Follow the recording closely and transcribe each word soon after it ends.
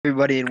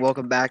Everybody, and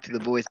welcome back to the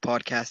Boys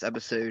Podcast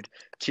episode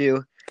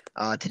 2.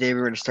 Today,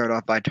 we're going to start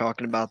off by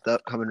talking about the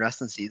upcoming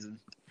wrestling season.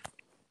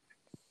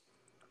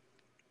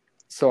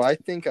 So I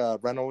think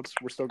Reynolds,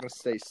 we're still going to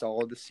stay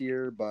solid this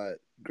year,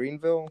 but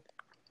Greenville,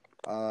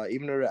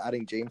 even though they're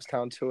adding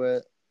Jamestown to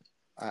it,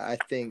 I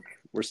think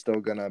we're still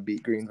going to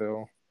beat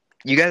Greenville.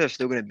 You guys are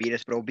still going to beat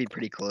us, but it'll be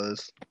pretty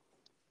close.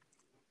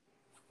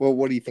 Well,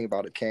 what do you think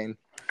about it, Kane?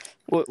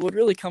 What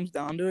really comes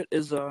down to it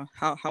is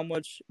how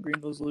much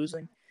Greenville's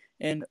losing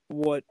and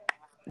what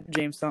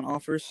Jamestown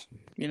offers.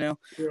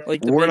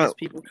 Like the We're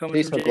biggest not-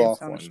 coming from Chase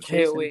Jamestown McLaughlin. is Hey,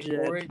 Chase and wait,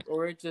 Jed.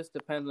 or it just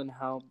depends on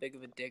how big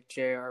of a dick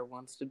JR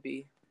wants to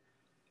be.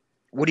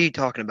 What are you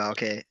talking about?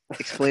 Okay,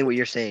 explain what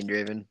you're saying,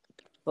 Draven.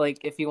 Like,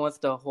 if he wants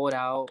to hold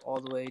out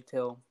all the way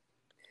till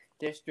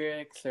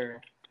districts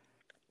or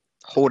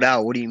Hold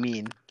out, what do you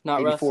mean?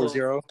 not wrestle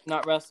 84-0?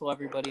 not wrestle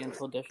everybody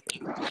until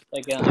district.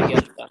 Again, I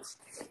guess that's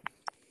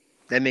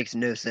That makes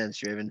no sense,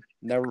 Draven.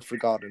 Never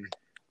forgotten.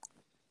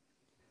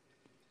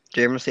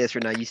 Draven, I'm going to say this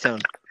right now. You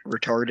sound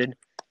retarded,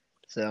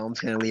 so I'm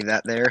just going to leave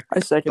that there. I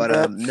second But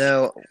that.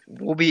 no,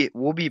 we'll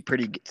be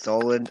pretty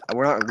solid.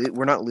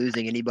 We're not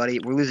losing anybody.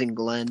 We're losing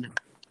Glenn,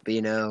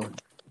 but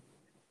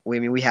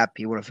we have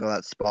people to fill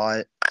that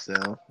spot. So,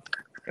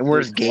 and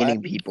we're just gaining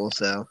Glenn? people.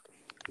 So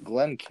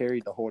Glenn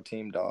carried the whole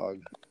team,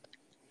 dog.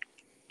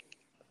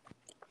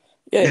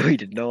 Yeah, no, we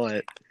did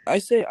not. I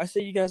say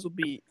you guys will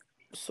be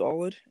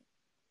solid.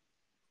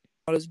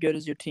 Not as good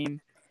as your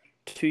team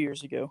 2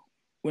 years ago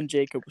when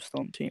Jacob was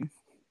still on the team.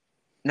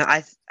 No,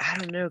 I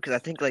don't know because I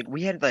think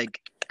we had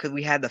because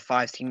we had the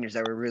 5 seniors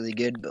that were really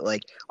good, but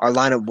our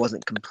lineup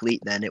wasn't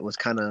complete then. It was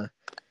kind of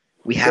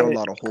we had a Right.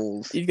 lot of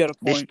holes. You've got a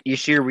point.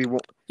 This year we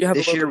won't. You have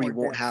This a year little we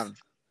more won't depth.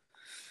 have.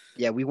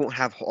 Yeah, we won't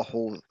have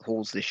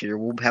holes this year.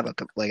 We'll have a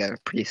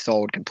pretty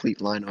solid complete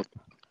lineup.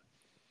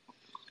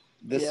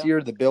 This Yeah.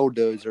 year, the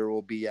Bulldozer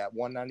will be at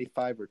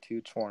 195 or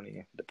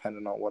 220,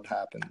 depending on what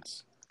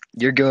happens.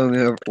 You're going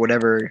over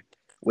whatever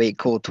weight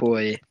Cole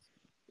Toy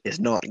is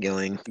not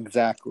going.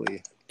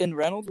 Exactly. In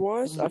Reynolds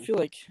wise, I feel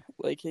like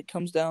it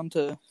comes down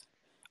to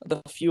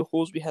the few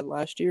holes we had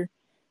last year.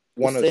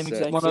 The same 106.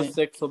 exact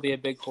 106 will be a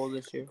big hole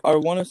this year. Our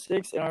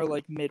 106 and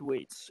our mid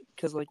weights,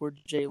 because where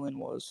Jalen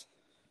was.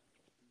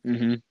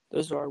 Mm-hmm.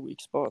 Those are our weak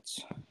spots.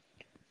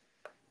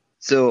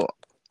 So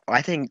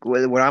I think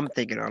what I'm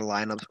thinking our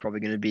lineup's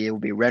probably going to be, it will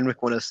be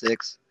Renwick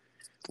 106,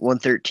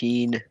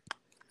 113,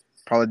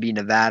 probably be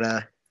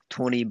Nevada,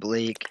 20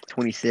 Blake,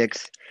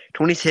 26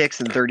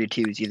 and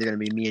 32 is either going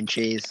to be me and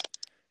Chase.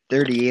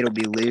 38 will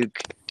be Luke.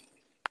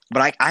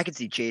 But I could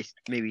see Chase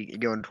maybe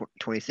going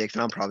 26,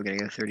 and I'm probably going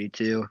to go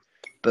 32.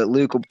 But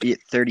Luke will be at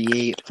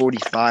 38,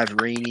 45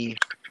 Rainey,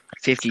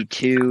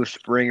 52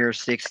 Springer,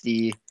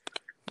 60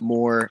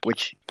 Moore,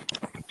 which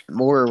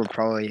Moore would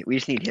probably, we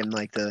just need him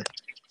to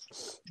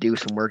do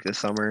some work this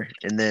summer.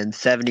 And then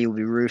 70 will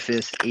be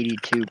Rufus,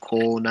 82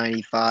 Cole,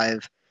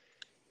 95.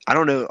 I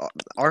don't know.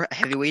 Our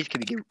heavyweights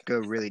could go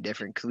really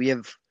different because we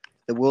have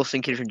the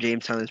Wilson kid from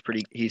Jamestown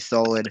he's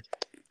solid.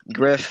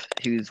 Griff,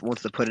 who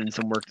wants to put in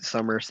some work this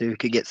summer, so he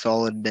could get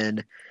solid.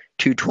 Then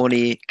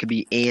 220 could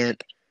be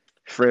Ant,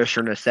 Frisch,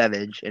 or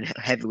Savage, and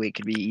heavyweight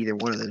could be either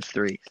one of those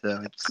three.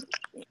 So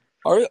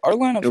Our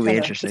lineup's it'll be kind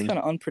interesting.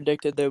 of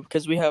unpredicted though,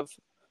 because we have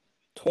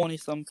 20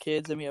 some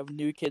kids and we have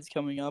new kids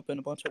coming up and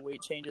a bunch of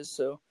weight changes,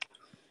 so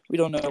we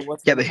don't know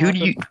what's Yeah, gonna but happen.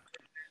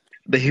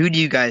 who do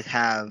you guys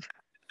have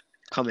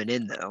coming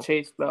in though?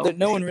 Chase Bell.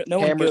 No one good.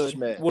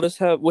 Hammersmith.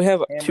 We have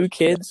two Hammersmith.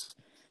 kids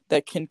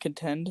that can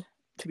contend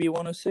to be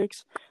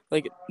 106,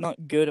 not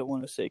good at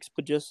 106,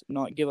 but just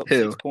not give up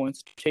Who? 6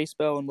 points. Chase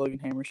Bell and Logan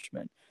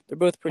Hammerschmidt. They're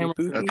both pretty Hammerschmidt.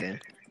 booty, Okay.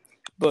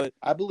 but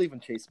I believe in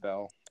Chase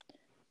Bell.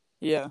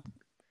 yeah,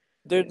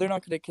 they're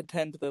not going to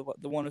contend to the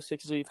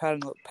 106s we've had in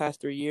the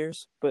past 3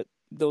 years, but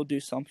they'll do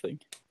something.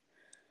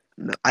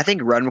 No, I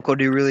think Renwick will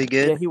do really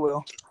Yeah, good he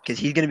will. because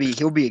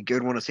he'll be a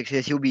good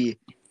 106. He'll be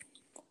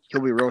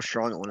real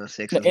strong at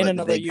 106. is And what the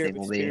another big year of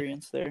thing will be.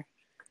 experience there.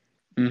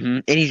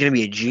 And he's gonna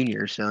be a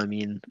junior, so I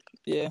mean.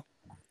 Yeah.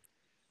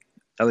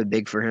 That would be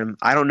big for him.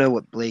 I don't know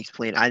what Blake's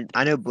playing.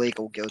 I know Blake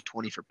will go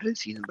 20 for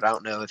postseason, but I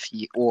don't know if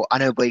I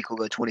know Blake will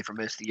go 20 for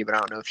most of the year, but I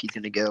don't know if he's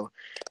going to go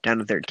down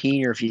to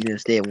 13 or if he's going to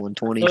stay at I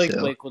 120. feel like So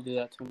Blake will do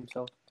that to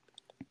himself.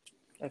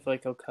 I feel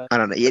like he'll cut. I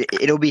don't know.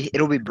 It'll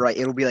be bright.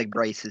 It'll be like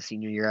Bryce's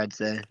senior year, I'd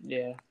say.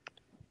 Yeah.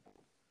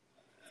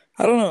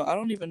 I don't know. I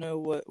don't even know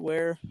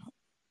where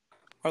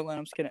our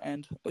lineup's going to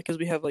end, because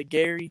we have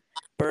Gary,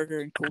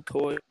 Berger, and Cool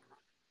Toy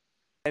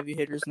heavy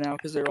hitters now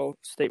because they're all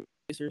state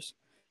racers,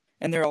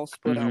 and they're all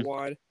split out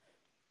wide.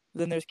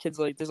 Then there's kids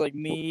there's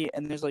me,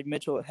 and there's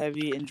Mitchell at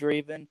heavy and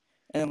Draven,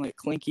 and then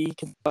Clinky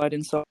can slide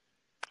inside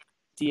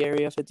the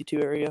area, 52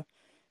 area.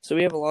 So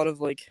we have a lot of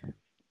room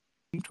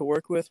to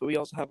work with, but we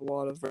also have a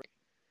lot of.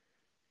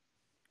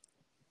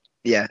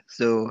 Yeah.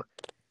 So,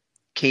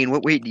 Kane,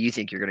 what weight do you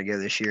think you're going to go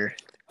this year?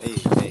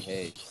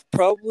 Hey.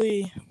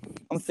 Probably,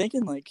 I'm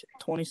thinking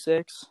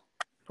 26,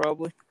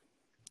 probably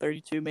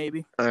 32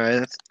 maybe. All right,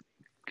 that's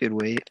good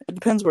weight. It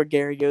depends where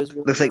Gary goes.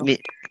 Really Looks like well. me.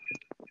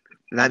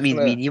 That means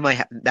gonna- me and you might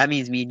have. That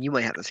means me and you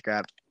might have to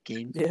scrap,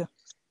 Kane. Yeah.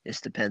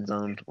 Just depends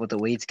on what the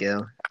weights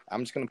go.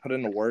 I'm just gonna put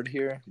in a word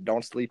here.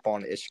 Don't sleep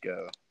on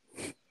Ishko.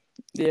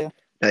 Yeah.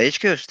 No,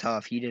 Ichiko's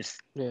tough. Yeah.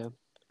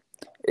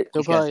 It-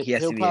 He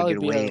has to be a good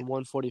a weight.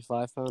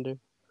 145 pounder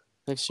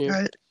next year.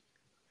 All right.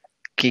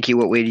 Kinky,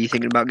 what weight are you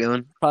thinking about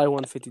going? Probably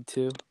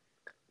 152.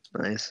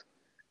 Nice.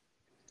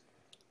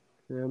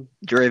 Yeah.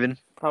 Draven.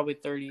 Probably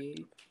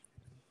 38.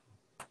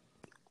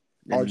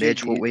 And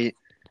Mitch, what RJD. weight?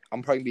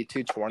 I'm probably gonna be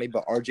 220,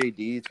 but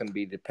RJD is gonna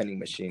be the pinning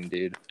machine,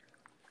 dude.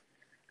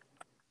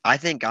 I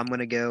think I'm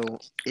gonna go.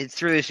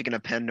 It's really just gonna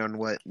depend on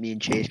what me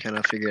and Chase kind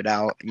of figured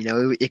out. You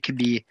know, it could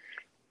be.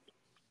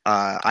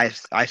 I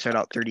start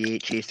out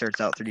 38, Chase starts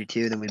out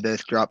 32, then we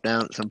both drop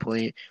down at some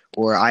point,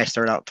 or I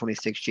start out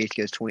 26, Chase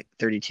goes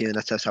 32, and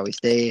that's just how we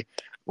stay.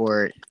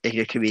 Or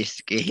it could be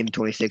him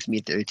 26,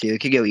 me 32. It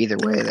could go either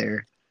way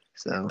there.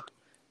 So.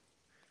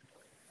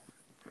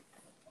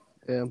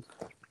 Yeah.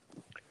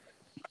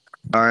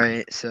 All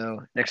right.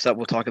 So next up,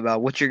 we'll talk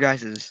about what's your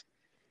guys'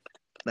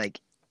 like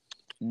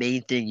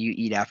main thing you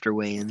eat after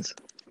weigh-ins.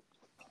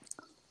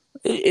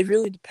 It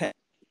really depends.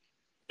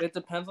 It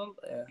depends on.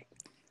 Yeah.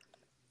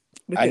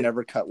 I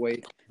never cut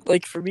weight.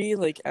 Like for me,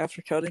 like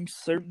after cutting,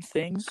 certain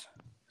things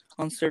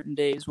on certain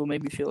days will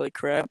make me feel like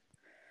crap.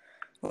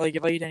 Like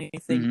if I eat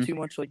anything too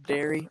much like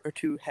dairy or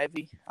too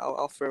heavy,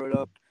 I'll throw it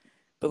up.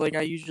 But like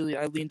I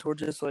lean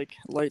towards just like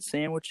light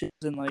sandwiches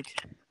and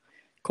like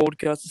cold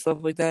cuts and stuff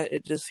like that.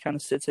 It just kind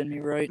of sits in me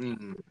right.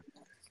 Mm-hmm.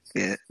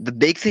 Yeah, the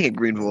big thing at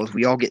Greenville is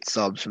we all get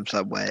subs from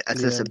Subway.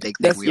 That's just a big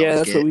thing That's we always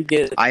that's get. what we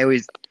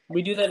get.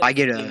 We do that.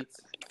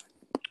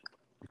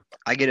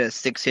 I get a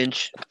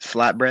 6-inch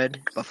flatbread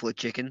buffalo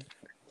chicken.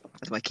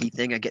 That's my key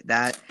thing. I get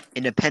that,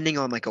 and depending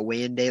on like a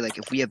weigh-in day, like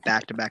if we have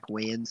back-to-back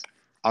weigh-ins,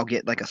 I'll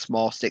get like a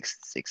small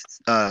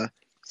 16-ounce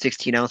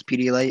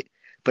Pedialyte.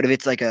 But if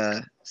it's like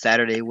a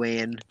Saturday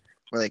weigh-in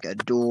or like a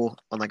duel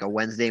on like a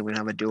Wednesday, we don't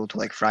have a duel till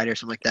like Friday or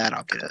something like that,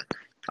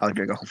 I'll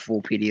drink a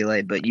full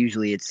Pedialyte. But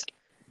usually it's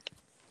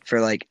for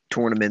like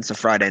tournaments. A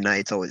Friday night,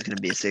 it's always going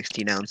to be a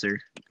 16-ouncer.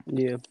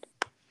 Yeah.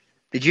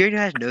 Did you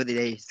guys know that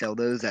they sell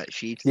those at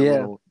Sheetz? The Yeah.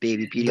 little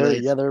baby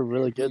Pedialytes. They're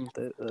really good.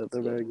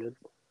 They're very good.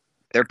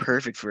 They're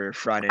perfect for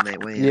Friday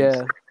night weigh-ins.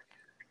 Yeah.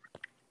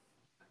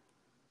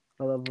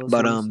 I love those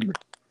But ones.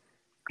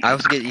 I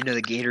also get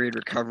the Gatorade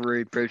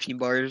Recovery protein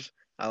bars.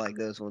 I like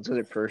those ones. Those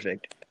are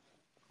perfect.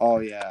 Oh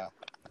yeah.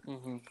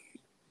 Mm-hmm.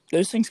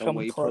 Those things The come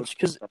whey in clutch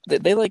protein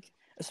because they like,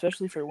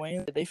 especially for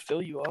weigh-in, they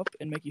fill you up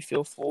and make you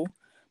feel full,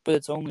 but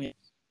it's only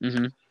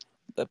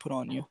that put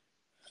on you.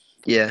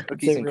 Yeah,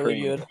 Cookies They're and really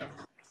cream. good.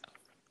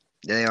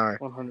 they are.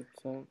 100%.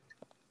 All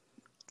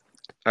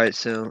right,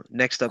 so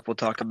next up we'll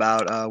talk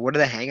about what are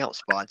the hangout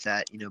spots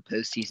at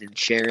postseason.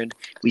 Sharon,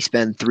 we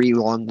spend 3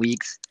 long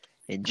weeks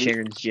in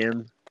Sharon's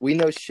gym. We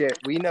know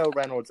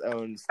Reynolds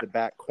owns the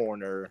back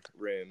corner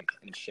room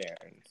in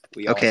Sharon.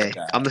 We all Okay, know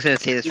that. I'm just gonna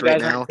say this You right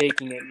guys now. aren't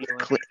taking it.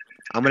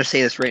 I'm gonna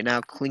say this right now.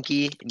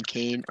 Clinky and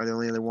Kane are the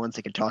only other ones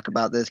that can talk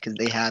about this because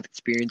they have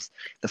experienced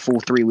the full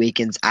 3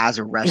 weekends as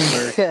a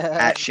wrestler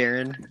at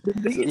Sharon.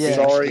 Yeah.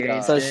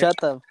 Sorry, So shut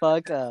the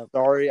fuck up.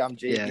 Sorry, I'm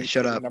JV. Yeah,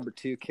 shut up. Number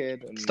 2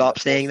 kid. And Stop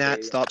saying that.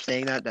 State. Stop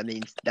saying that. That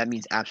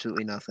means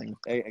absolutely nothing.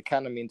 It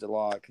kind of means a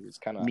lot because it's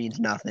kind of Means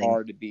nothing.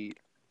 hard to beat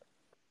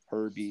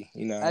Herbie.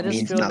 I just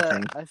means feel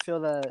nothing. that. I feel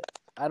that.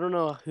 I don't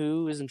know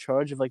who is in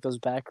charge of like those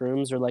back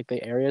rooms or like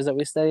the areas that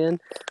we stay in,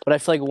 but I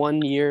feel like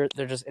one year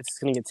it's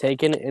gonna get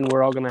taken and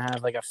we're all gonna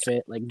have like a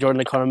fit. Like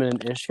Jordan Carmen and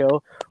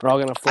Ishko, we're all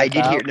gonna flip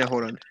out.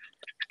 Hold on.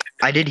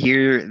 I did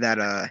hear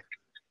that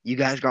you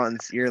guys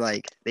you're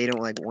like they don't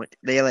like want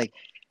they like.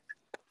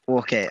 Well,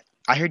 okay.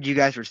 I heard you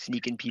guys were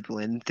sneaking people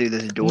in through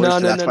this door. No.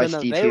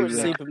 Steve They were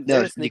Hoover. sneaking. No, They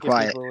were sneaking be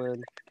quiet. people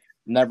in.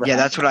 Never. Yeah, happened.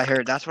 that's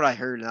what I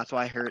heard.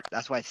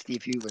 That's why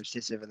Steve Hoover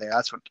sits over there.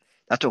 That's what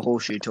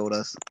Holshoe told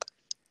us.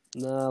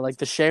 No, like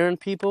the Sharon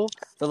people,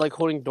 they're like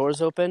holding doors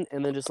open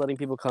and then just letting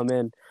people come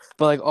in.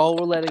 But like all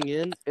we're letting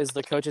in is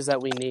the coaches that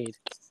we need.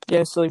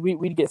 Yeah, so like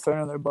we'd get thrown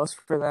on their bus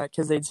for that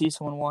because they'd see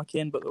someone walk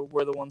in, but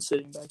we're the ones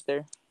sitting back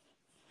there.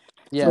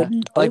 Yeah,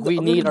 like we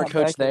other need than our that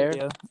coach back there.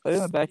 area- other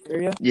than the back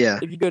area, Yeah,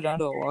 if you go down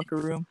to the locker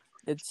room,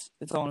 it's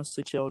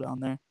honestly chill down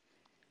there.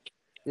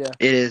 it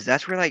is.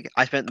 That's where like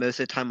I spent most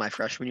of the time my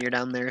freshman year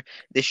down there.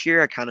 This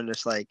year I kind of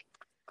just like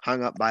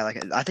hung up by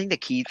I think the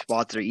key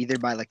spots are either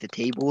by like the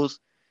tables.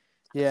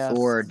 Yeah.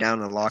 Or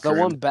down in the locker The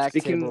room. one back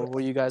table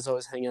where you guys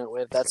always hang out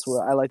with. That's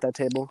where I like that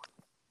table.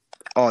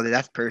 Oh,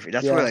 that's perfect.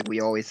 That's where like we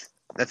always.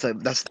 That's like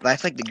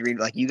the green.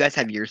 Like you guys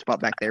have your spot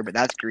back there, but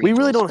that's green. We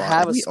really don't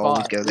have a we spot.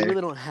 Always go there. We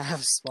really don't have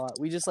a spot.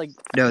 We just like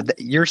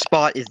your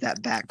spot is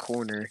that back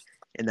corner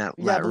in that.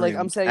 Yeah, but like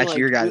room. I'm saying, that's like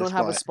your guys' we don't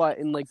have a spot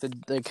in like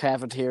the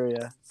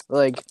cafeteria.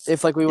 Like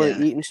if like we want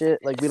to eat and shit,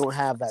 like we don't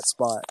have that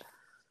spot.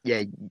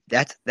 Yeah,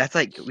 that's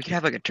like we could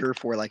have like a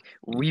turf war. Like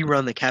we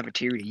run the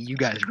cafeteria, you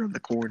guys run the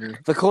corner.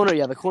 The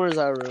corner's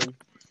our room.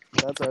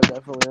 That's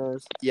definitely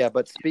ours. Yeah,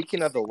 but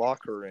speaking of the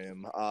locker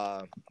room,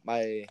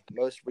 my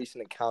most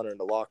recent encounter in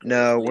the locker room.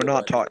 No, we're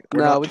not talking.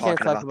 No, we can't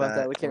talk about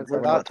that. We can't. We're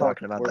talk not about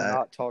talking that. about that. We're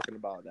not talking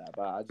about that.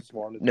 But I just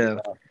wanted to.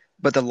 No.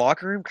 But the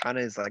locker room kind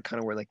of is like kind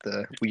of where like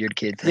the weird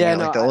kids hang Yeah, out,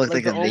 no, like the I- only like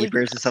like the the only-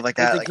 vapors and stuff like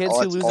Like that. the Like kids all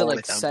who it's lose all at the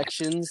like time.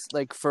 sections,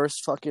 like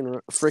first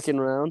freaking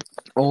round.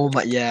 Oh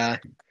my, yeah.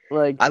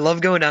 Like I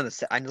love going down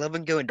I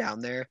love going down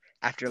there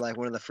after like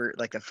one of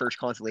the first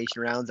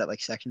consolation rounds at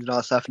like sections and all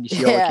that stuff, and you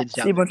see all the Yeah. kids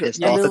See a down there bunch of pissed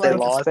yeah, off you that see they a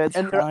bunch of lost. speds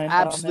and they're crying down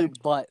there.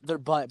 absolute butt. They're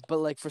butt, but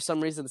like for some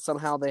reason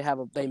somehow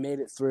they made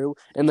it through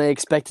and they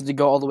expected to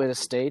go all the way to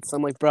states.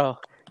 I'm like, bro,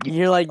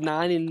 you're like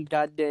 9 and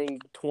goddamn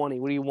 20.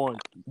 What do you want?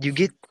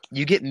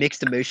 You get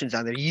mixed emotions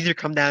down there. You either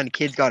come down and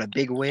kids got a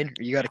big win,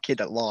 or you got a kid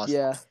that lost.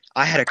 Yeah,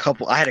 I had a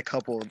couple,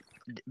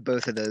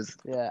 both of those.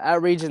 yeah.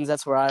 At Regions,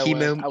 that's where I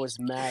Chemo- went. I was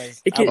mad.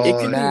 It I could, was it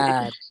could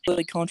mad. be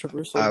really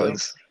controversial. I though.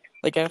 was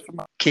Like after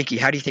my kinky.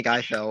 How do you think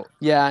I felt?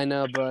 Yeah, I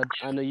know, bud.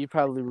 I know you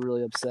probably were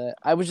really upset.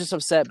 I was just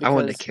upset I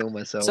wanted because to kill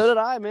myself. so did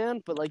I,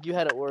 man. But like you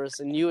had it worse,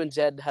 and you and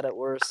Jed had it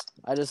worse.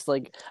 I just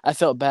like I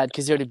felt bad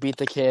because you already beat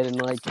the kid,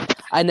 and like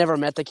I never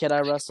met the kid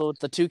I wrestled.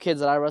 The 2 kids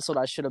that I wrestled,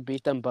 I should have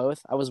beat them both.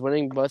 I was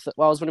winning both.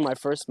 Well, I was winning my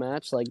first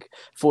match like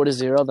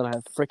 4-0. Then I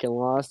freaking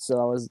lost, so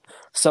I was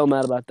so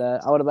mad about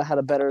that. I would have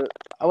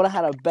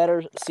had a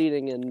better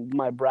seating in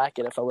my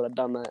bracket if I would have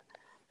done that.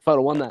 If I would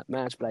have won that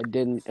match, but I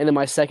didn't. And in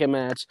my second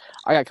match,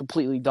 I got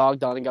completely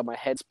dogged on and got my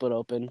head split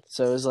open.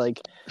 So it was like,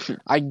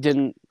 I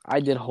did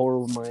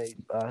horrible my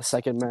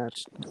second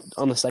match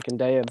on the second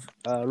day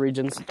of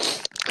Regions.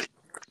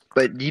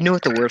 But do you know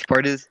what the worst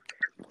part is?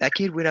 That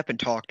kid went up and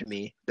talked to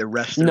me the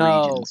rest of the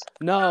No, regions.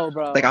 no,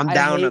 bro. Like I'm I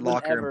down in hate the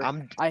locker room.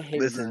 whenever- I hate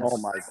listen. when that. Oh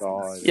my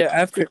god. yeah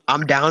after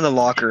I'm down in the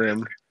locker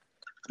room,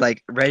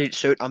 like ready.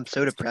 I'm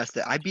so depressed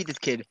that I beat this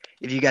kid.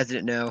 If you guys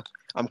didn't know,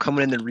 I'm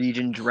coming in the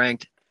regions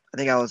ranked. I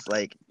think I was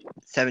like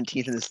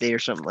 17th in the state or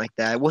something like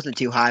that. It wasn't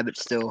too high, but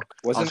still,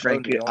 I Wasn't was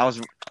ranked.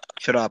 O'Neal?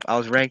 Shut up. I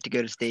was ranked to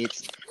go to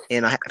states,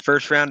 and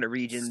first round of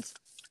regions,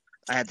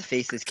 I had to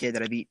face this kid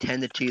that I beat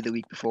 10-2 the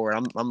week before.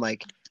 I'm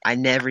like, I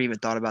never even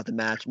thought about the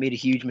match. Made a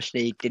huge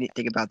mistake. Didn't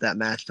think about that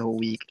match the whole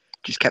week.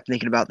 Just kept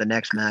thinking about the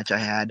next match I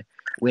had.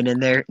 Went in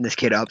there, and this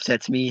kid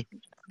upsets me.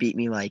 Beat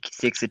me like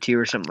 6-2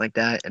 or something like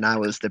that, and I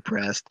was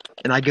depressed.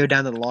 And I go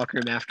down to the locker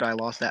room after I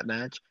lost that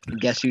match, and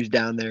guess who's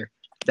down there?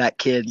 That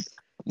kid.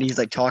 And he's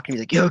like talking. He's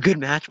like, "Yo, good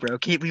match, bro.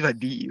 Can't believe I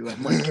beat you."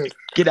 I'm like,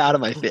 "Get out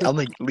of my face." I'm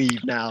like,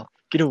 "Leave now.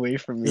 Get away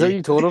from me." Is that what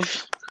you told him?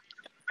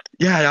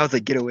 Yeah, and I was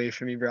like, "Get away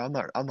from me, bro.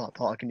 I'm not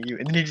talking to you."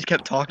 And then he just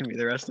kept talking to me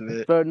the rest of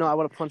it. Bro, no, I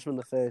would have punched him in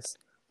the face.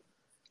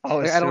 I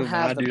was Like, I so don't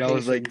have mad, the dude. I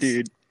was like,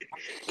 patience.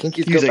 dude.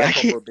 Kinky's He was go like, back I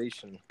on can't-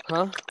 probation.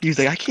 Huh? He was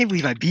like, "I can't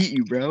believe I beat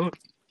you, bro."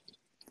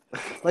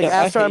 Like Yeah,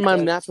 I after hate my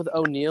that. match with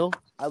O'Neal,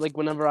 I like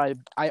whenever I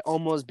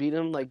almost beat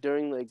him, like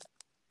during like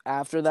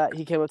after that,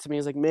 he came up to me.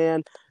 He's like,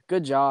 "Man,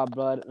 good job,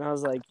 bud." And I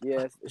was like,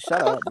 "Yeah,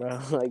 shut up, bro."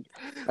 Like,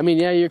 I mean,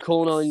 yeah, you're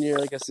cool and all, and you're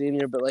like a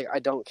senior, but like, I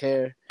don't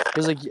care.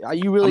 He's like,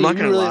 "You really, I'm not you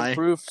gonna really lie.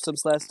 improved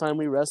since last time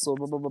we wrestled."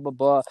 Blah blah blah blah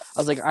blah. I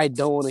was like, "I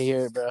don't want to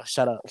hear it, bro.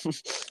 Shut up."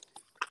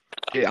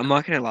 Dude, I'm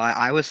not gonna lie.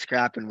 I was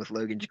scrapping with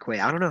Logan Jaquay.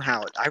 I don't know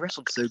how. I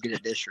wrestled so good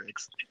at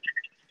districts.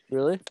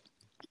 Really?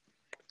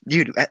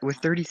 Dude, with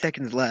 30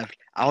 seconds left,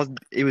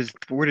 it was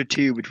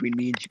 4-2 between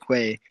me and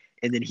Jaquay,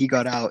 and then he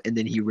got out, and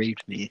then he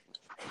raped me.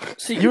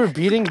 see You were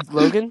beating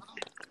Logan?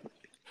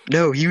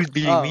 No, he was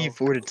beating me Oh.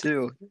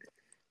 4-2,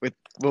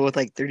 with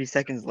like 30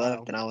 seconds left,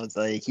 Wow. and I was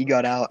like, he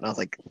got out, and I was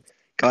like,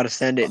 gotta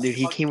send it, dude.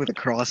 He came with a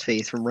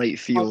crossface from right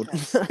field.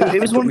 it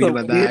was Put one me of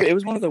to the my back. it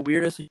was one of the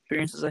weirdest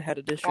experiences I had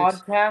at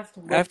districts. Podcast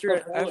with After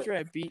the bullet. after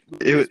I beat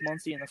It Lucas was-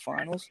 Muncie in the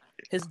finals,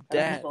 his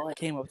dad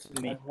came up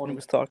to me and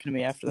was talking to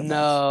me after the match.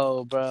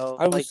 No, bro.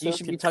 I was Like so you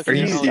should be confused. talking Are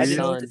to you your own I didn't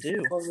know what to son.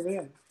 do. Close it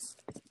in.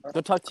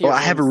 Go talk to Oh, your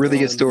I have a own really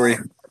good son. story.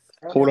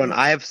 Hold on,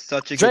 I have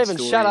such a good Draven,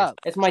 story. shut up.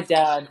 It's my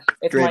dad.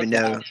 It's my Draven,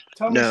 dad. no.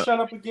 Tell me No. to shut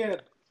up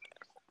again.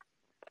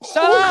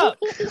 Shut up!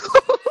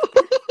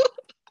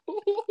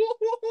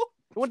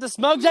 You want the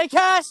smoke, J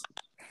Cash?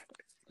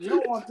 You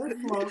don't want this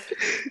smoke.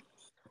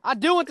 I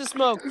do want the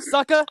smoke,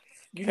 sucker.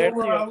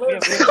 Apparently, where I we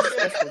have live.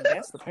 a special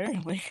guest.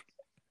 Apparently,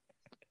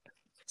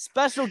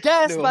 Special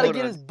guest No, about to hold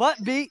get on. his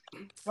butt beat.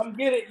 Come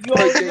get it. You Put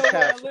already J know where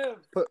I Cash. live.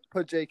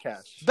 Put J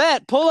Cash.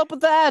 Bet, pull up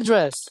with the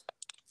address.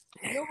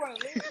 You know where I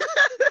live.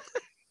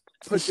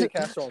 Put J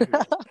Cash on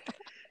here.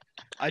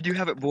 I do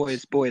have it,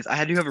 boys.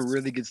 I do have a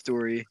really good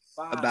story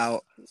Bye.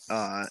 about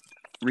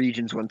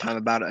regions one time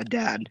about a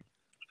dad.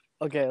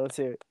 Okay, let's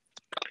hear it.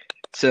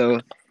 So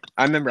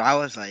I remember I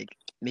was like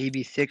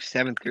maybe 6th,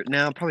 7th grade.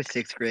 No, probably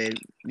 6th grade,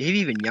 maybe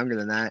even younger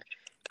than that.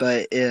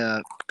 But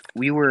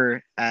we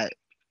were at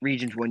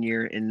regions one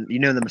year, and you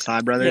know the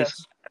Masai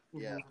brothers.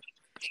 yes. Yeah.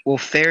 Well,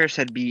 Ferris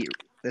had beat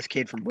this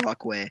kid from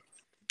Brockway,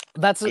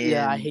 That's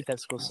yeah, I And- hate that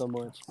school so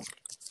much.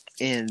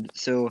 and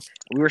so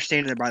we were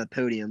standing there by the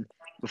podium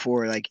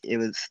before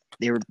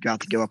they were about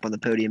to go up on the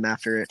podium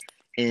after it,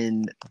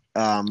 and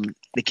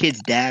the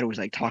kid's dad was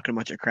like talking a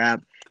bunch of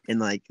crap, and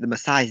like the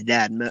Masai's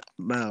dad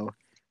Mo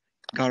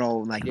got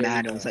all like Yeah,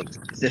 mad yeah. and was like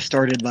just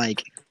started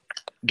like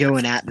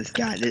going at this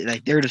guy.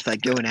 They were just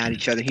like going at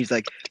each other. He's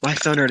like, "My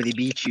son already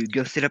beat you.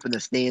 Go sit up in the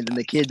stands." And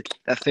the kid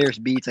that Ferris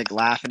beats like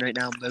laughing right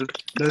now. Mo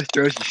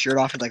throws his shirt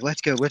off and like,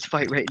 "Let's go, let's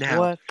fight right now."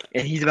 What?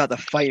 And he's about to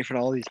fight in front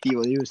of all these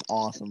people. It was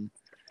awesome.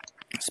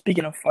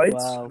 Speaking of fights,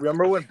 Wow.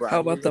 Remember when Brad? how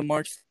about was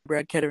the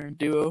Brad Kettering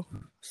duo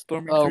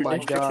storming Oh through my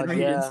districts and God,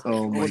 regions? yeah.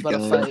 Oh I my was about to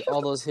gosh. fight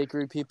all those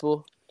Hickory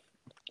people.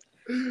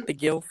 The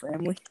Gill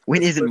family.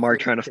 When isn't Especially Mark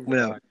trying the to? Kinder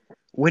No. Line.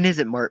 When is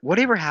it Mark?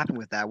 Whatever happened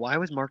with that? Why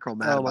was Mark all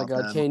mad Oh my about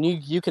God, that? Kane,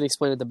 you can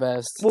explain it the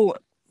best. Well,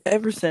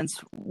 ever since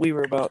we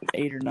were about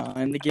 8 or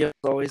 9, the Gills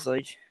always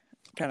like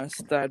kind of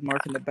stabbed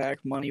Mark in the back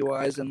money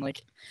wise and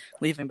like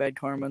leaving bad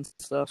karma and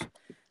stuff.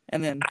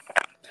 And then,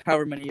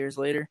 however many years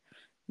later,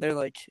 they're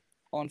like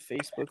on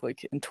Facebook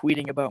like and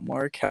tweeting about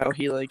Mark, how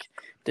he like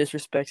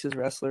disrespects his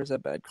wrestlers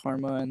at Bad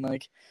Karma, and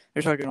like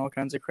they're talking all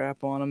kinds of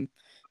crap on him.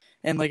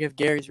 And like if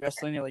Gary's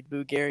wrestling, they like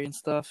boo Gary and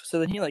stuff. So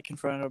then he like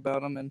confronted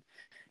about him, and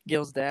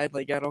Gil's dad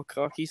like got all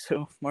cocky,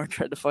 so Mark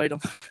tried to fight him.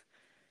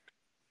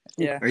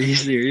 Yeah. Are you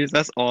serious?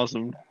 That's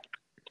awesome.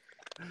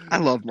 I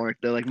love Mark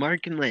though. Like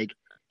Mark can like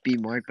be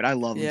Mark, but I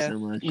love him Yeah. so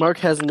much. Mark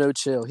has no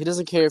chill. He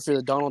doesn't care if you're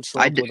the Donald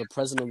Trump d- or the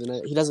president of the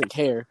United. He doesn't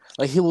care.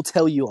 Like he will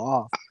tell you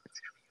off.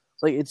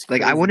 Like it's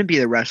Like crazy. I wouldn't be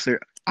the wrestler.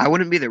 I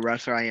wouldn't be the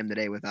wrestler I am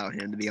today without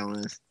him. To be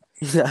honest.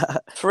 Yeah.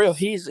 For real,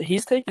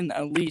 he's taken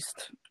at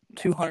least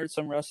 200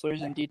 some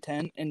wrestlers in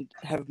D10 and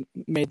have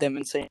made them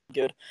insane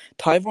good.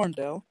 Ty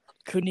Vorndell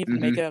couldn't even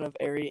make it out of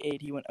Area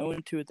 8. He went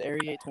 0-2 at the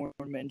Area 8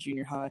 tournament in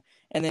junior high,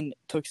 and then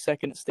took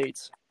second at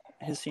states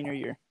his senior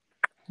year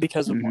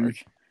because of Mark.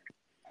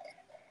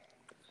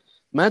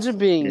 Imagine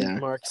being Yeah.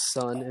 Mark's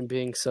son and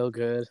being so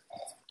good,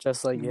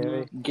 just like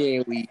Gary.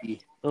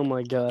 Gary. Oh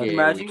my God. Gary.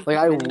 Imagine, Like,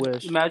 I committing-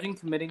 wish. Imagine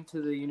committing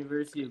to the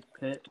University of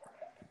Pitt.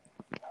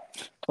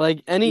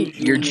 Like any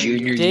Your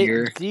junior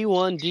year.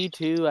 D1,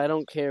 D2, I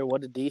don't care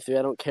what it D3,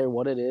 I don't care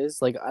what it is.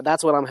 Like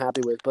that's what I'm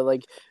happy with. But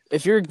like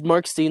if you're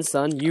Mark Steen's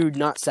son, you're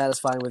not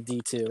satisfying with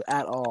D2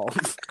 at all.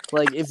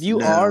 Like if you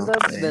No, are them,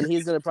 man. then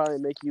he's gonna probably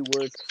make you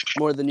work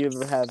more than you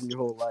ever have in your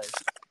whole life.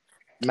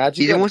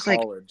 Imagine He's going almost to like-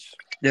 college.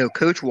 No,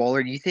 Coach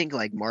Waller. Do you think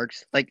like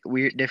Mark's like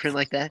weird, different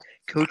like that?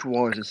 Coach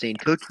Waller's insane.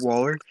 Coach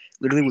Waller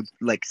literally would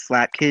like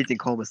slap kids and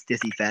call them a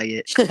sissy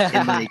faggot.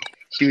 And like,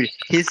 dude,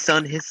 his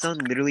son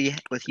literally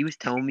he was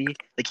telling me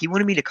like he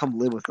wanted me to come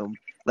live with him.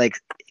 Like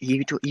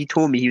he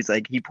told me he was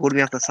like he pulled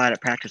me off the side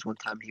at practice one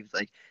time. He was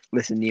like,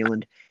 "Listen,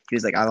 Nealand," he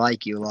was like, "I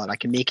like you a lot. I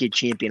can make you a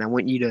champion. I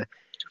want you to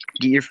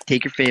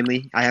take your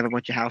family. I have a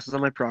bunch of houses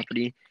on my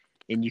property,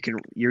 and you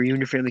and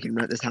your family can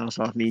rent this house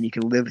off me, and you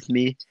can live with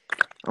me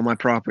on my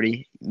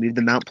property. Move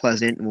to Mount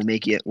Pleasant, and we'll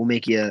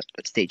make you a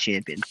state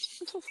champion."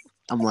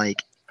 I'm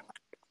like,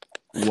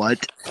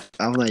 what?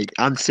 I'm like,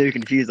 I'm so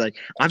confused. Like,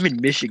 I'm in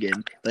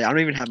Michigan. Like, I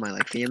don't even have my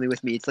like family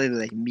with me. It's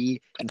literally like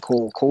me and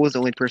Cole. Cole was the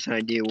only person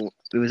I knew.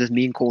 It was just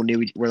me and Cole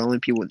we're the only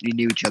people who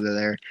knew each other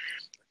there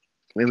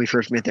when we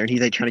first met there. And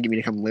he's like trying to get me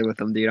to come live with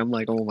him, dude. I'm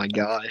like, oh my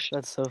gosh.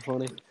 That's so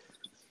funny.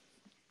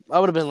 I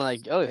would have been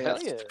like, "Oh hell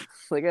yeah!"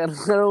 Like I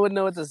wouldn't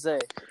know what to say.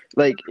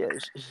 Like, Yeah,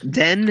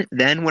 then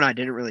when I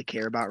didn't really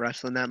care about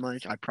wrestling that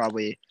much, I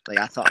probably like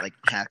I thought like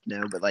heck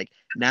no, but like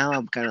now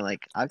I'm kind of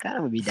like I kind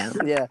of would be down.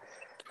 yeah.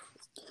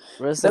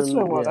 That's Wrestling,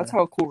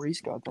 how Cool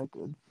Reese got that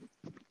good.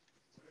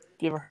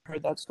 You ever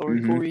heard that story?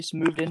 Mhm. Cool Reese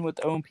moved in with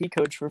the O&P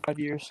coach for 5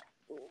 years.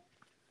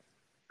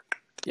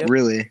 Yep.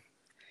 Really,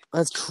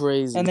 That's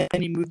crazy. And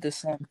then he moved to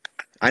Sen.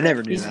 I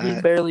never knew He's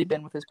that. barely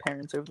been with his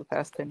parents over the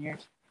past 10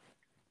 years.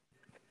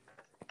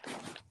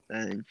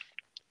 Dang.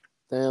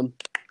 Damn.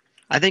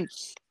 I think,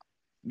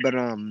 but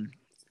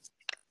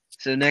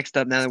so next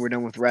up, now that we're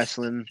done with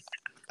wrestling,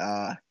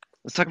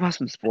 let's talk about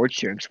some sports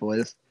drinks,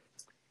 boys.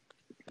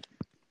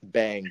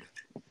 Bang.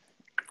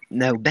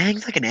 No,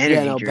 Bang's like an energy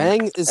Yeah, no, drink.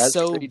 Bang is That's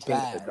so pretty tasty,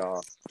 bad.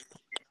 dog.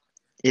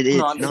 It is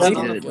No, it not depends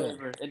on the good.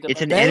 flavor. It It's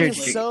depends an on the Bang energy. is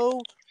flavor.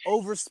 so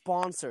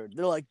over-sponsored.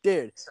 They're like,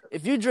 dude,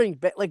 if you drink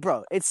Bang, like,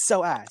 bro, it's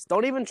so ass.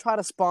 Don't even try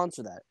to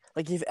sponsor that.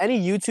 Like, if any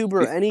YouTuber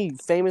or any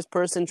famous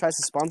person tries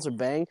to sponsor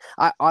Bang,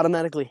 I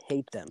automatically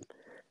hate them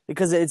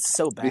because it's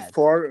so bad.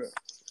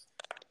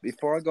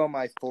 Before I go on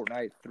my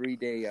Fortnite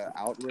 3-day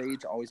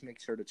outrage, I always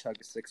make sure to chug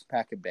a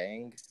 6-pack of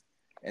Bang.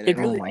 And It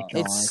then, really- Oh my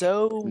It's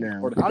God. so. No.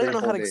 for the I don't even know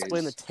how to 3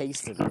 explain the days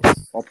taste of it.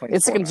 while playing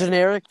It's like a Fortnite.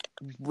 generic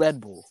Red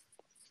Bull.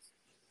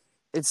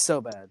 It's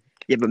so bad.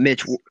 Yeah, but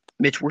Mitch,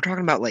 we're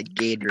talking about like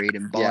Gatorade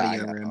and Yeah, I Body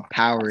Armor know. and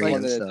Powerade Like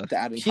and Wanted stuff. to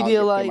add in how to get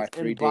through my Pedialyte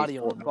 3 and days Body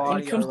Armor. Fortnite.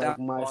 Body It comes armor, down- like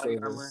my body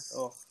favorite. armor.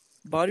 Oh,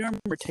 Body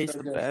Armor tastes So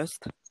the good.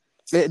 best,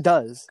 It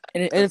does,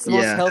 and and it's the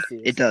most Yeah,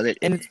 healthiest. It does.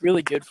 and it's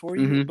really good for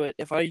you. Mhm. But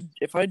if I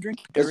drink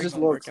it It's during just a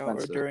more workout or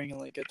expensive. during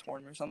like a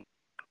tournament or something,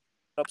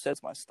 it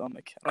upsets my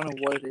stomach. I don't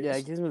know what it is. Yeah,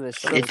 it gives me the It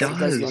shit. It does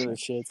does. give me the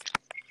shit.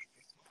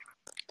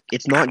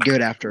 It's not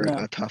good after No.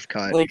 a tough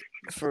cut. Like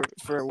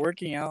for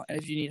working out, and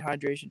if you need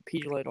hydration,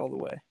 Pedialyte all the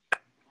way.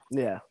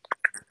 Yeah.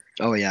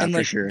 Oh yeah, And for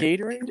like sure.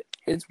 Gatorade,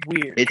 it's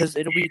weird It's- because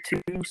it'll be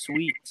too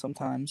sweet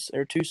sometimes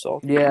or too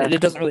salty. Yeah.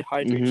 It doesn't really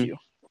hydrate Mhm. you.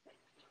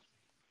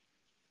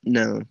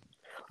 No.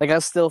 Like I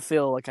still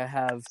feel like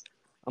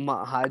I'm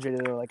not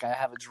hydrated or like I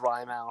have a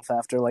dry mouth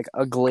after like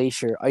a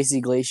glacier, icy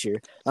glacier.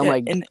 I'm Yeah,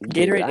 like, and dude,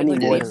 Gatorade, I it need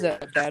like more. leaves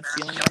that bad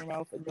feeling in your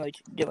mouth and like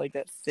get like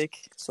that thick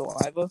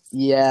saliva.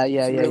 Yeah.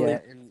 really-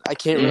 And I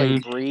can't really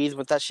breathe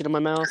with that shit in my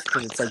mouth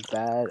because it's like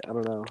bad. I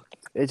don't know.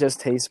 It just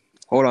tastes.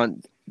 Hold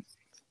on.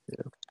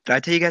 Did I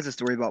tell you guys a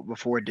story about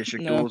before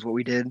district No. duels? What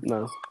we did?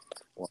 No.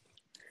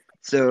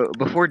 So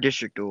before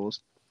district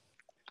duels,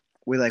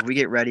 we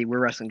get ready. We're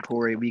wrestling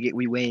Corey.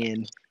 We weigh in,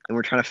 and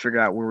we're trying to figure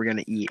out where we're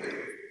gonna eat.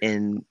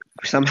 And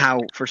somehow,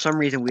 for some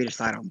reason, we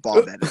decide on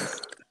Bob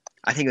Evans.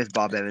 I think it was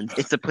Bob Evans.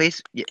 It's the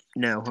place.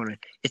 No, hold on.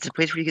 It's the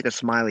place where you get the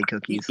Smiley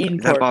cookies. Eden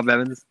Is that Park. Bob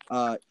Evans?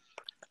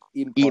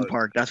 Eden Park.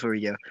 Park. That's where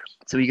we go.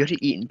 So we go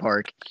to Eaton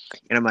Park,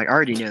 and I'm like, I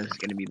already know this is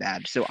gonna be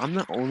bad. So I'm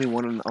the only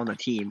one on the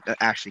team that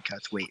actually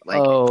cuts weight.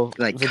 Like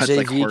the cuts JV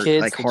like hard,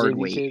 kids, like the hard JV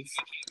weight. kids.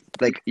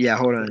 Like yeah,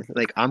 hold on.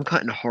 Like I'm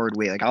cutting hard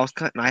weight. Like I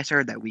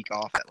started that week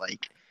off at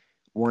like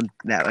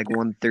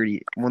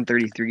 130,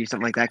 133,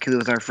 something like that, because it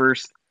was our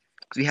first.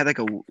 Because we had like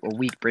a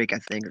week break, I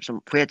think, or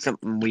something. We had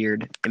something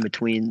weird in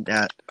between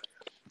that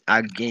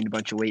I gained a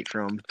bunch of weight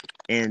from,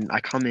 and I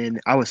come in.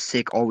 I was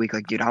sick all week.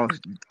 Like dude,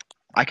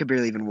 I could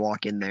barely even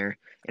walk in there,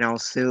 and I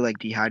was so like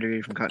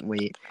dehydrated from cutting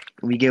weight.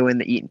 And we go in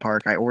the Eaton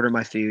Park. I order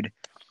my food,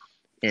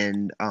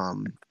 and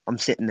I'm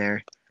sitting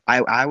there.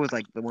 I was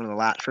like one of the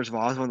last. First of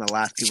all, I was one of the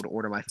last people to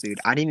order my food.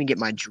 I didn't even get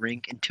my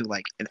drink until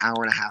like an hour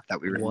and a half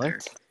that we were in there.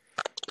 What?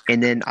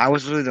 And then I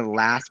was literally the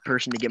last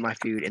person to get my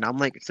food, and I'm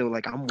waiting for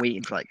like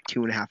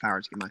 2.5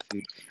 hours to get my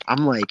food.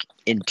 I'm like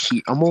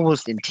I'm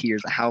almost in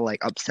tears at how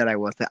like upset I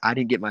was that I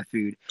didn't get my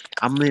food.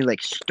 I'm really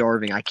like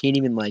starving. I can't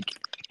even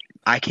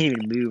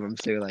move. I'm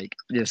so like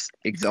just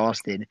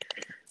exhausted,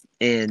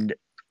 and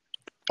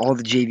all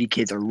the JV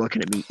kids are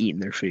looking at me eating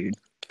their food,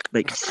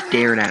 like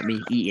staring at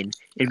me eating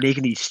and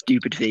making these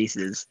stupid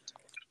faces.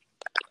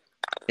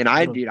 And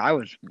I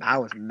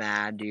was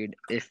mad, dude.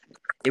 If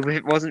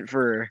it wasn't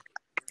for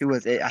who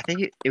was it? I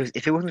think it was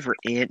if it wasn't for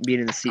Ant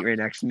being in the seat right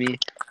next to me,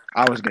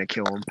 I was gonna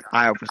kill him.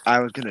 I was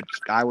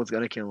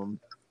gonna kill him.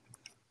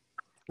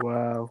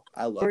 Wow.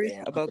 I love Story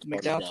Ant. about the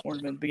McDowell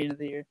tournament at the beginning of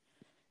the year.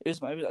 It was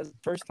the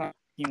first time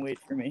gain weight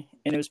for me,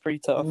 and it was pretty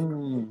tough.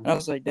 And I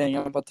was like, dang,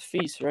 I'm about to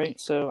feast, right?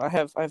 So I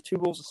have 2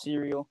 bowls of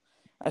cereal.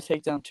 I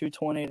take down 2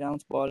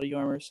 28-ounce body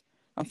armors.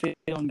 I'm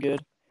feeling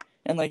good.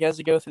 And like as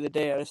I go through the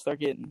day, I just start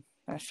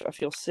I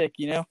feel sick,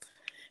 you know?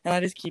 And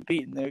I just keep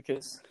eating there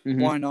because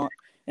why not?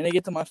 And I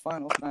get to my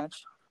finals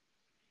match.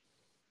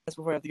 That's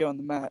before I have to go on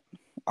the mat.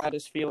 I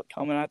just feel it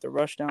coming. I have to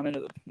rush down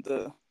into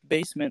the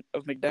basement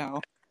of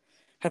McDowell.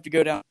 Have to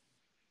go down.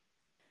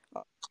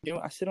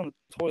 I sit on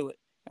the toilet,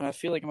 and I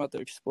feel like I'm about to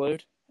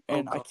explode.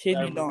 And I kid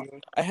you not,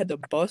 I had to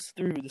bust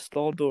through the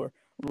stall door,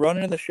 run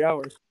into the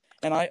showers,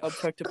 and I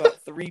uptucked about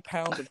 3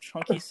 pounds of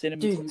chunky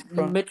cinnamon.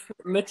 Dude,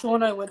 Mitchell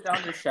and I went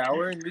down to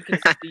shower, and we can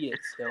see it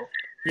still.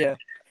 Yeah,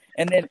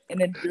 and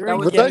then during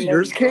was that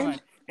yours, King?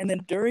 And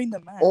then during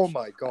the match, Oh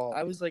my god!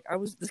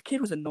 This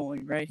kid was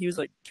annoying, right? He was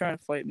like trying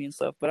to fight me and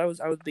stuff, but I was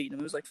beating him.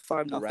 It was like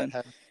 5-0.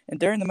 Redhead. And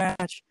during the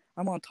match,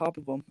 I'm on top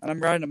of him, and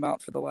I'm riding him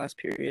out for the last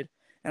period,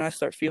 and I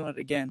start feeling it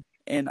again,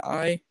 and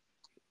I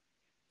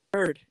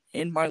heard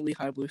in my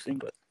Lehigh blue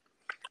singlet.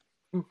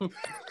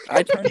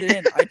 I turned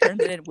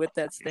it in with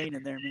that stain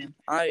in there, man.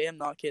 I am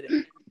not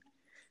kidding.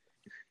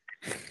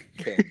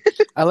 Okay.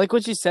 I like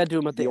what you said to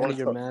him at the You end of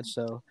wanna your talk- match,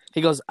 though.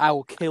 He goes, "I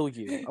will kill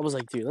you." I was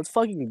like, "Dude, let's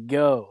fucking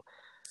go."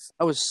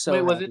 I was so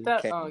Wait, was happy. it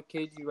that Okay.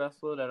 kid you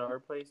wrestled at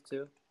our place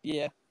too?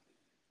 Yeah.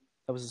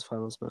 That was his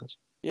finals match.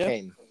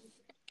 Yeah.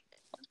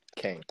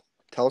 Kane,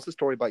 tell us a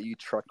story about you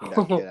trucking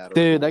that kid out of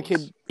Dude, that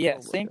rules. kid. Yeah,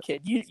 same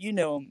kid. You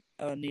know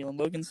him, Neil and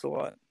Logan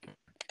Salot.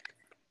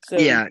 So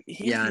Yeah,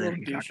 he's I a know little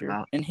who you're talking doucher,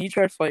 about. and he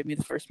tried to fight me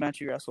the first match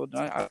he wrestled,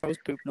 and I was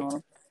pooping on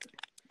him.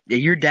 Yeah,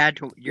 your dad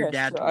told So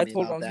I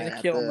told him I was that.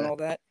 gonna kill him and all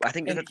that. I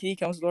think And he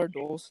comes to our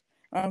duels.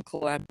 I'm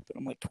collabing.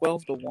 I'm like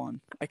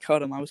 12-1. I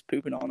cut him. I was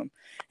pooping on him.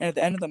 And at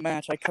the end of the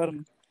match, I cut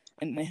him,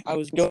 and I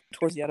was going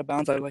towards the out of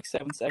bounds. I had like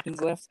 7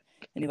 seconds left,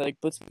 and he like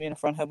puts me in a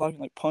front headlock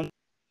and like punched.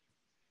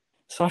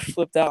 So I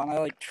flipped out and I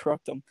like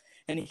trucked him,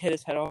 and he hit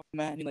his head off the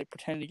mat and he like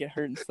pretended to get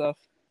hurt and stuff.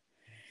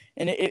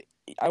 And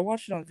I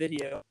watched it on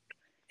video.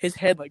 His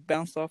head like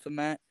bounced off the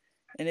mat,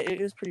 and it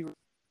was pretty.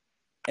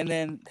 And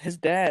then his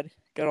dad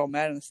got all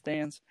mad in the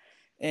stands,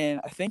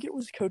 and I think it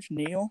was Coach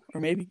Neal or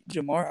maybe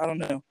Jamar. I don't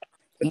know.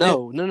 But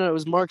No, it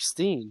was Mark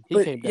Steen. He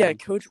came down. Yeah,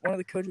 one of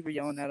the coaches were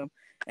yelling at him,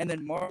 and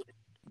then Mark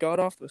got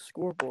off the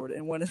scoreboard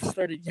and went and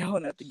started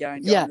yelling at the guy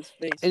and got in his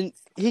face. And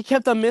he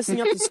kept on messing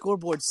up the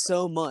scoreboard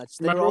so much.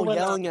 They were Remember all when,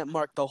 yelling at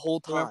Mark the whole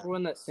time. Remember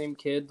when that same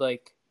kid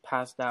like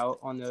passed out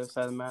on the other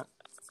side of the mat?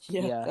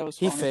 Yeah, that was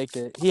he funny. faked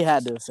it. He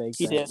had to have faked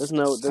He that. did.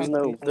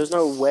 There's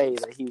no way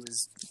that he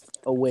was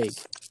awake.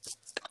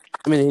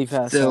 I mean, he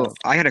passed So out.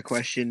 I got a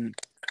question.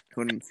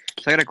 So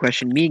I got a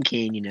question. Me and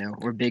Kane,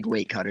 we're big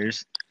weight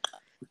cutters.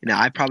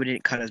 I probably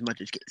didn't cut as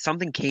much as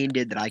something Kane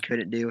did that I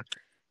couldn't do.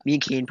 Me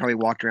and Kane probably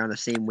walked around the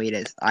same weight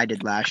as I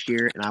did last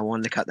year, and I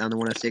wanted to cut down to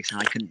 106,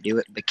 and I couldn't do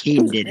it. But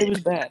Kane did It it. was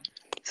bad.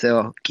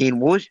 So Kane,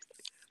 what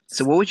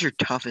was your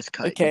toughest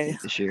cut you Okay.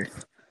 think this year?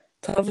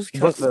 Toughest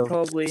cut was Brookville.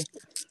 probably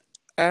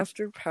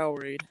after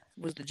Powerade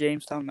was the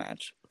Jamestown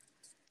match,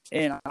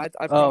 and I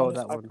Oh, promised,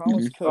 that I one.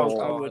 promised Coach Oh,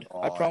 I would.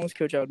 I God. promised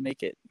Coach I would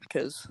make it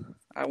because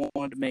I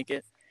wanted to make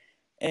it,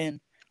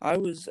 and I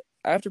was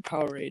after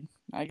Powerade.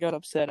 I got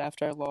upset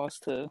after I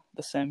lost to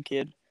the Sem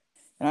kid,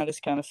 and I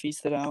just kind of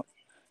feasted out.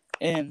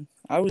 and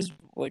I was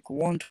like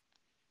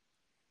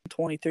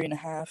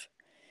 123.5,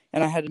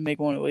 and I had to make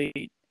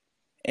 108,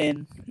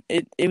 and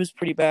it was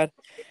pretty bad.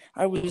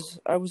 I was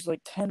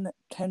like 10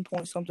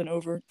 point something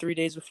over 3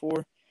 days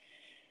before. I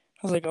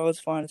was like, oh, it's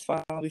fine,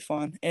 I'll be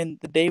fine. And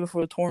the day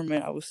before the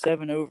tournament, I was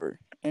 7 over,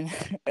 and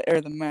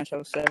or the match, I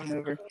was 7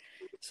 over.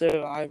 So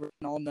I ran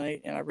all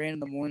night, and I ran in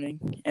the morning,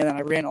 and then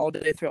I ran all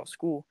day throughout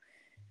school,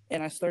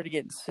 and I started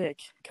getting sick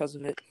because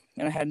of it.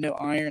 And I had no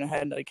iron, I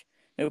had like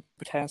no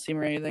potassium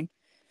or anything,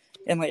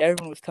 and like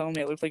everyone was telling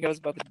me it looked like I was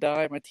about to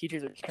die. My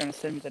teachers were trying to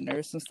send me to the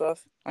nurse and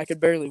stuff. I could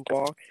barely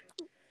walk,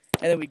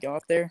 and then we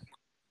got there,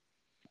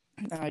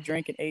 and I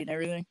drank and ate and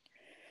everything.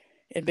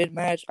 In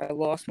mid-match, I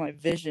lost my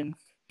vision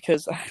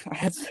because I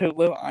had so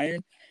low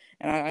iron,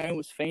 and I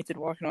almost fainted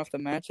walking off the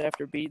match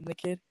after beating the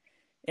kid.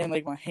 And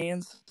like my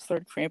hands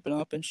started cramping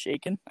up and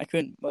shaking. I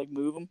couldn't like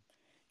move them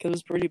because it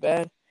was pretty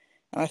bad.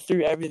 And I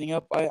threw everything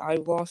up. I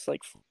lost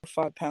like 4 or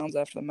 5 pounds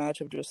after the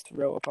match of just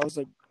throw up. I was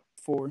like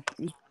 4. It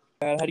was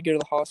bad. I had to go to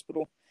the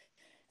hospital,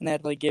 and they had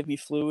to like give me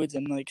fluids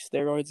and like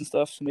steroids and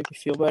stuff to make me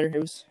feel better.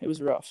 It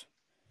was rough.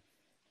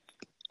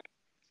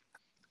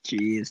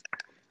 Jeez.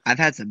 I've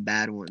had some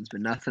bad ones,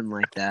 but nothing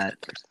like that.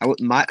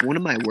 One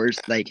of my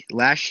worst, like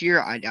last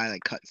year, I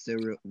like cut so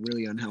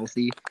really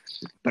unhealthy,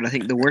 but I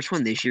think the worst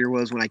one this year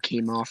was when I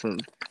came off of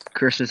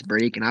Christmas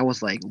break, and I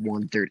was like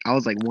 130. I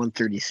was like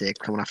 136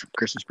 coming off of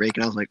Christmas break,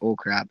 and I was like, oh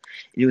crap!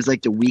 And it was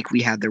like the week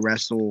we had to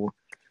wrestle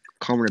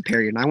Conor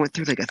Perry, and I went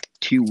through like a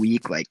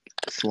 2-week like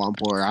slump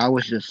where I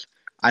just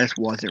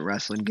wasn't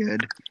wrestling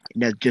good,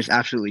 and that's just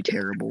absolutely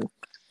terrible.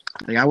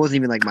 Like, I wasn't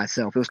even like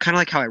myself. It was kind of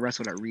like how I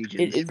wrestled at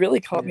Regions. It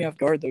really caught me off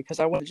guard, though, because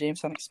I went to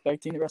Jamestown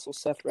expecting to wrestle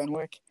Seth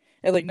Renwick.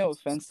 And, like, no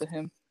offense to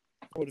him.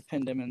 I would have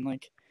pinned him in,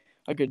 like,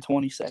 a good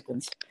 20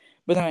 seconds.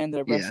 But then I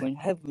ended up wrestling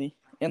Headley.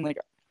 And, like,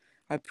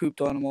 I pooped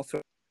on him all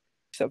through,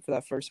 except for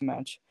that first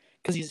match.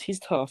 Because he's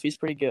tough. He's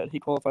pretty good. He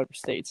qualified for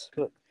states.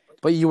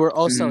 But you were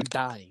also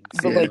dying.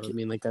 So, But, like, I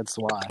mean, like, that's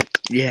why.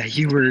 Yeah,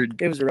 you were.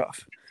 It was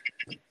rough.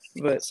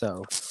 But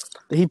So,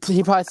 he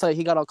probably thought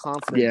he got all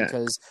confident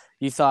because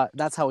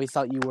that's how he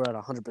thought you were at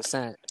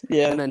 100%.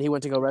 yeah. And then he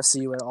went to go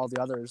wrestle you at all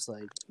the others,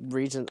 like,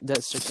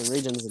 districts and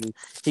regions, and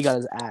he got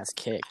his ass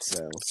kicked.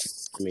 So,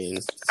 I mean.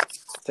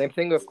 Same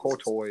thing with Cole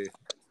Toy,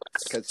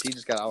 because he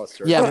just got out of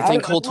surgery. Yeah, but then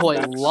I- Cole Toy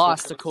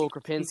lost to Cole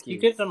Krapinski. You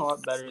get done a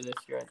lot better this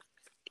year.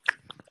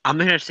 I'm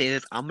gonna say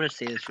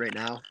this right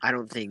now. I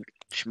don't think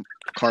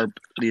Carp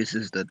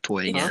loses the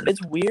toy again.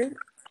 It's weird.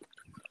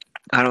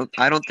 I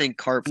don't think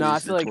Carp No, I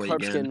loses feel the like toy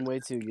Carp's again. getting way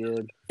too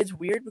good. It's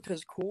weird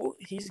because Cool,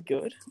 he's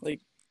good.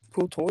 Like,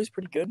 Cool Toy's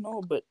pretty good and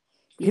all, but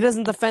He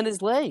doesn't defend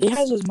his legs. he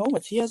has his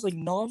moments. He has, like,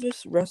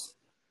 novice wrestling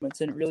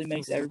moments, and it really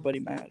makes everybody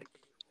mad.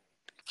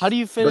 How do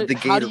you finish? the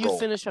How do gator you roll,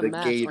 finish a the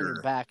match on gator.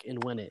 your back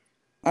and win it?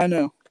 I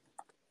know.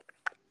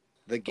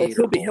 The Like,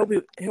 Gator.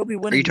 he'll be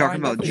winning. Are you talking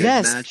 9-0. about Jed's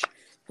Yes. match?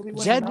 He'll be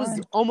winning Jed was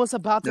 9. almost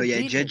about to No, yeah,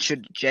 beat him.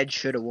 Jed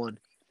should have won.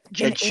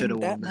 Jed should have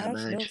won that No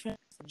match. offense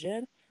to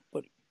Jed,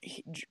 but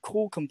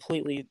Cool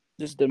completely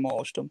just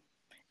demolished him,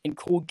 and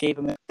Cool gave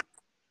him it,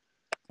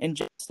 and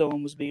Jed still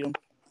almost beat him.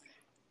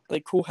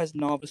 Like, Cool has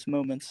novice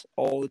moments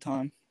all the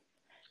time.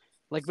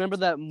 Like, remember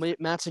that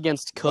match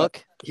against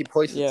Cook? He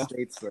placed Yeah.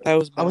 states though. That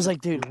was bad. I was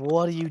like, dude,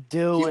 what are you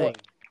doing?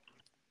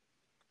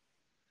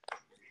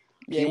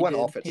 yeah, he went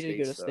did. off at He did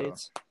go to States, though.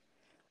 States.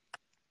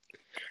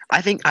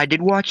 I think I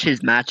did watch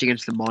his match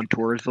against the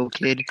Montoursville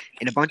kid,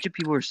 and a bunch of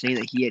people were saying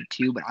that he had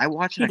 2, but I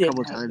watched it He a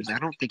couple didn't have times. I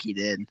don't think he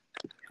did.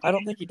 I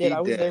don't think he did. He I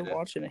was there did.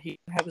 watching it. He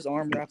didn't have his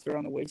arm wrapped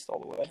around the waist all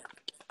the way.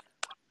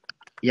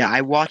 Yeah,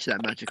 I watched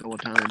that match a couple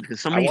times because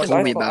somebody Because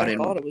told me I about it.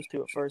 thought it was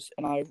 2 at first,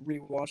 and I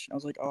rewatched it. I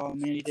was like, oh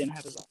man, he didn't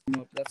have his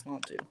arm up. That's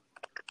not 2.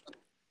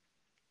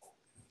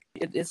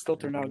 It still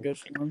turned out good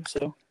for him.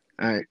 So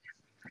All right.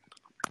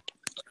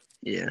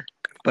 Yeah,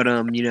 but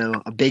a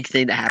big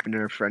thing that happened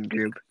in our friend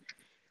group.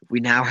 We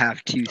now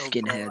have 2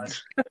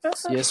 skinheads.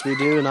 Yes, we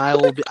do, and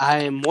I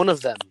am one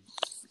of them.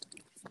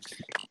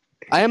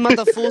 I am not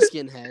the full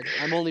skinhead.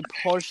 I'm only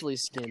partially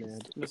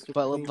skinhead.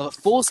 But the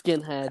full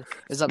skinhead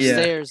is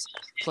upstairs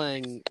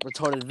playing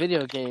retarded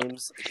video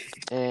games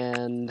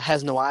and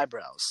has no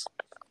eyebrows.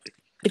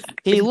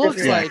 He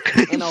looks Yeah. like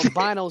an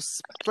albino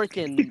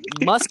freaking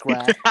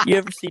muskrat. you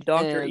ever see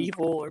Dr. And-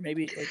 Evil or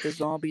maybe like the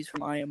zombies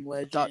from I Am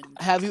Legend?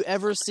 Have you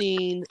ever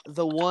seen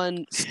the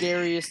one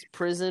scariest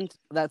prison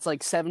that's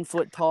like 7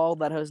 foot tall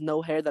that has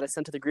no hair that I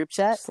sent to the group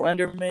chat?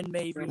 Slenderman,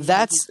 maybe.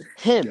 That's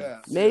him. Yeah,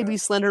 Maybe yeah.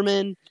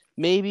 Slenderman.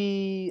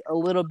 Maybe a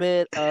little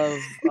bit of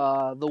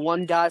the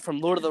one guy from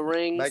Lord of the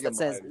Rings that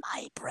says Megamite.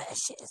 "My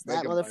precious,"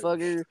 that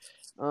Megamite.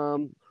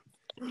 motherfucker.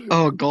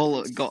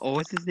 Oh,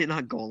 what's his name?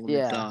 Not Golem.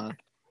 Yeah. It's,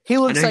 He I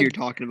know looks who like you're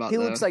talking about. he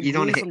though. looks like He's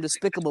Glee on hit. from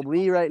Despicable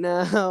Me right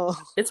now.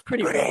 It's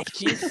pretty rough.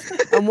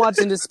 I'm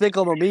watching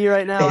Despicable Me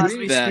right now Oh, as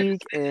we that.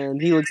 speak,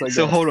 and he looks like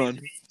So that.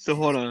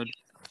 hold on.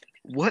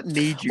 What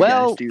made you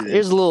Well, guys do this?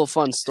 here's a little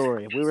fun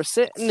story. We were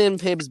sitting in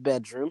Pib's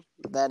bedroom.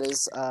 That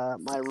is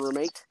my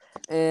roommate.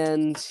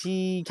 and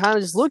he kind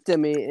of just looked at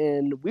me,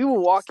 and we were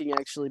walking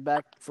actually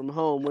back from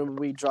home when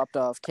we dropped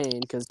off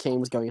Kane because Kane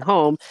was going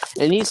home,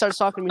 and he starts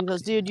talking to me. He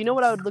goes, "Dude, you know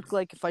what I would look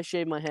like if I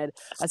shaved my head?"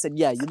 I said,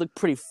 "Yeah, you look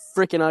pretty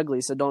freaking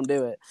ugly, so don't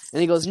do it."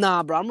 And he goes,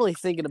 "Nah, bro, I'm really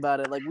thinking about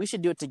it. Like, we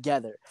should do it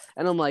together."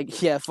 And I'm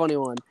like, "Yeah, funny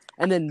one."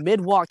 And then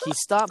mid-walk, he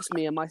stops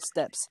me at my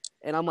steps,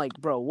 and I'm like,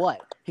 "Bro,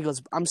 what?" He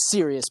goes, "I'm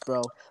serious,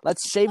 bro.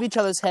 Let's shave each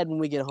other's head when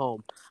we get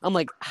home." I'm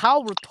like,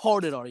 "How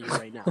retarded are you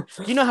right now?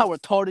 Do you know how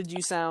retarded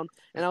you sound?"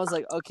 And I was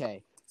like,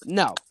 "Okay,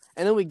 no."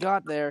 And then we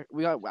got there.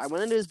 I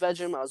went into his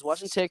bedroom. I was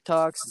watching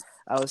TikToks.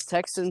 I was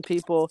texting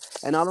people,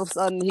 and all of a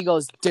sudden he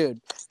goes,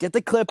 "Dude, get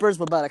the clippers.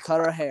 We're about to cut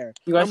our hair."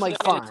 You guys I'm like,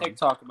 should have made a "Fine."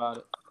 TikTok about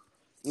it.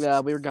 Yeah,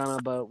 we were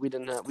gonna, but we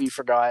didn't. We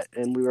forgot,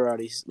 and we were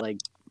already like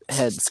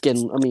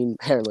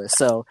hairless.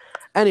 So,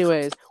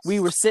 anyways, we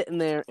were sitting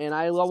there, and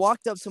I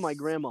walked up to my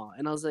grandma,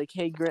 and I was like,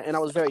 "Hey, and I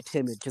was very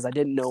timid because I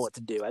didn't know what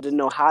to do. I didn't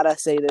know how to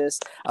say this.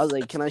 I was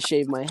like, "Can I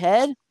shave my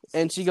head?"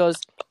 And she goes,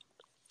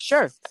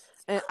 "Sure."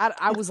 And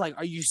I was like,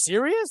 "Are you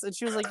serious?" And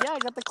she was like, "Yeah, I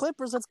got the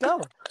clippers. Let's go."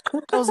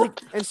 I was like,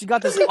 and she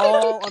got this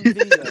all on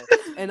video.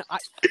 And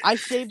I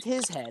shaved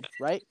his head,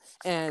 right?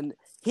 And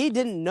he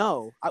didn't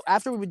know.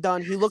 After we were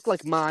done, he looked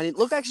like mine. It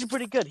looked actually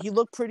pretty good. He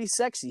looked pretty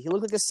sexy. He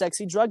looked like a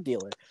sexy drug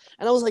dealer.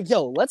 And I was like,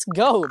 "Yo, let's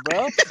go,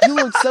 bro. You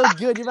look so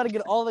good. You're about to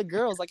get all the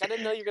girls. Like, I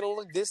didn't know you were going to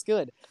look this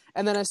good."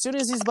 And then as soon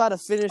as he's about to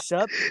finish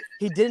up,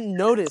 he didn't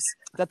notice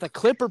that the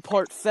clipper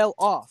part fell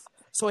off.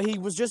 So he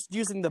was just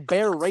using the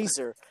bare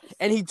razor,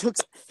 and he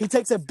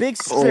takes a big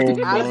strip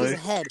Oh out of his my.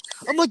 head.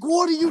 I'm like,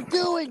 "What are you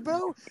doing,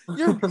 bro?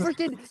 Your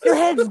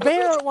head's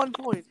bare at one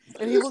point."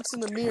 And he looks in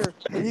the mirror,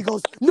 and he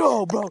goes,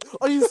 "No, bro,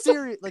 are you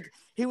serious?" Like,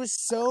 he was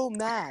so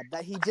mad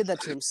that he did that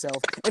to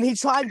himself, and he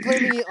tried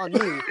blaming it on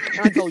me.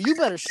 And I go, "You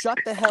better shut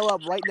the hell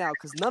up right now,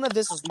 because none of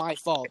this is my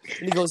fault."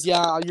 And he goes,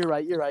 "Yeah, you're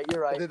right.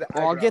 I did the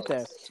Well, I'll get there."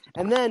 eyebrows.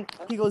 And then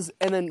he goes,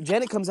 and then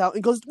Janet comes out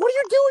and goes, "What are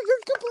you doing? You're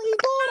completely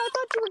bald. I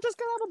thought you were just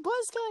gonna have a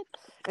buzz cut."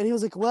 And he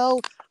was like, "Well,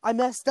 I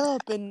messed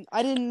up, and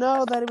I didn't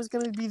know that it was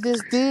gonna be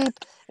this deep."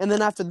 And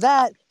then after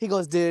that, he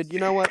goes, "Dude, you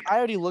know what? I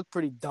already look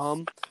pretty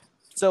dumb,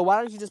 so why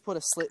don't you just put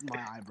a slit in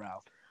my eyebrow?"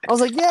 I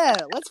was like, "Yeah,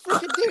 let's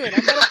freaking do it.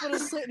 I'm gonna put a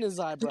slit in his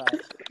eyebrow."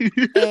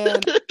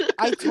 And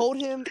I told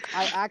him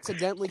I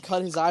accidentally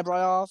cut his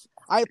eyebrow off.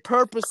 I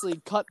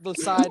purposely cut the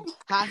side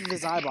half of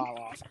his eyebrow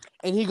off.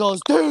 And he goes,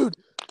 "Dude,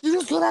 you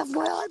just cut half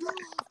my eyebrow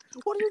off.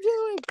 What are you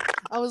doing?"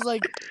 I was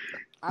like,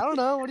 "I don't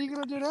know. What are you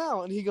going to do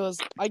now?" And he goes,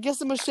 "I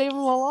guess I'm going to shave them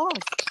all off."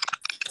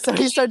 So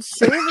he starts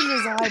shaving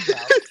his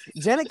eyebrow.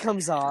 Janet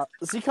comes out.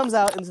 She comes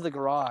out into the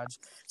garage,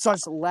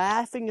 starts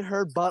laughing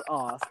her butt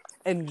off,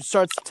 and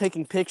starts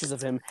taking pictures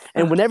of him.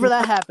 And whenever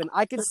that happened,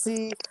 I could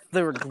see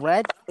the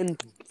regret in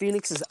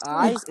Phoenix's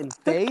eyes and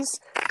face.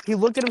 He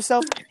looked at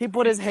himself. He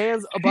put his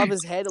hands above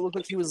his head. It looked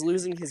like he was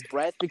losing his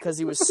breath because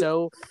he was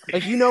so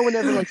like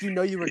whenever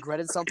you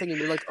regretted something and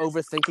you're like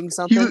overthinking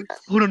something.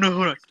 Hold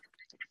on.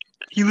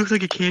 He looks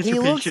like a cancer He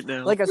looks patient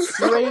now. like a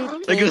straight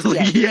Like cancer. like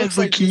Yeah, he he has looks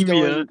like he's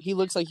leukemia. He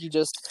looks like he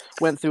just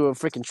went through a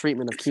freaking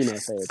treatment of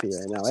chemotherapy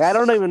right now. Like, I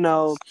don't even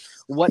know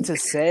what to I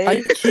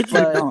say. kid you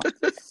But not.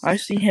 I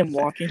see him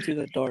walking through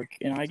the dark,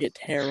 and I get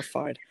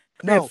terrified.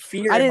 I no, have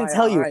fear I in didn't my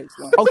tell you. eyes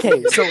when I see Okay,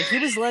 him. so he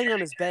was laying on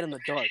his bed in the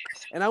dark,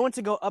 and I went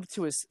to go up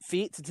to his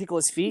feet to tickle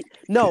his feet.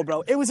 No,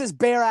 bro, it was his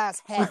bare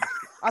ass head.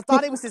 I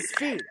thought it was his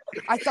feet.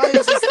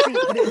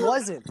 But it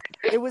wasn't.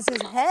 It was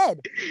his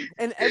head.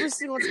 And every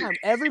single time,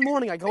 every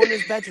morning, I go in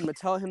his bedroom and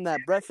tell him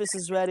that breakfast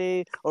is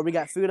ready or we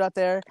got food out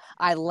there.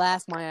 I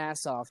laugh my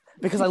ass off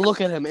because I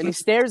look at him and he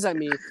stares at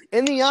me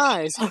in the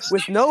eyes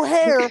with no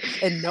hair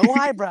and no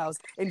eyebrows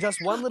and just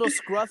one little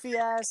scruffy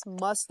ass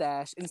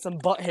mustache and some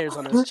butt hairs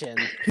on his chin.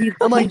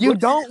 I'm like, "You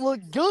don't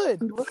look good.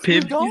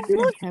 Pib, You don't He's in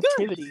look good."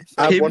 captivity.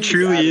 I have Pib one thing to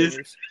truly add in.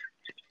 is.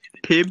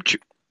 Pib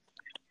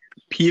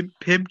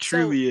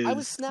truly So I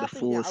was is the snapping. Yeah, I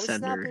fullest was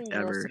sender snapping girls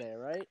ever. today,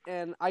 right?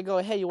 And I go,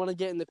 "Hey, you want to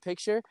get in the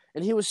picture?"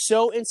 And he was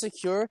so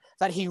insecure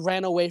that he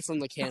ran away from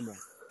the camera.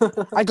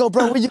 I go,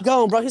 "Bro, where you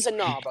going, bro?" He said,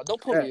 "Nah, bro, don't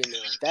put me in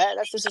there like that.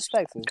 That's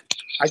disrespectful."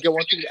 I get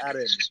one thing to add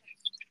in.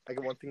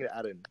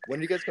 When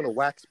are you guys gonna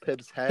wax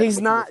Pib's head? He's Make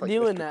him not look like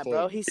doing Mr. that, Clean?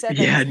 bro. He said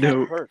that Yeah, his no.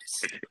 head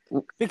hurts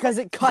because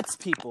it cuts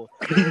people.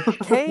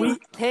 Kane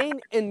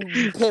and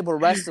Pib were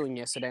wrestling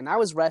yesterday, and I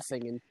was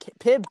reffing, and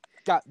Pib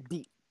got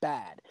beat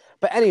bad.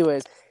 But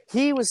anyways,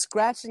 he was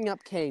scratching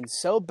up Kane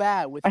so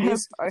bad with I have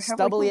his like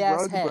stubbly a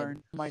ass rug head.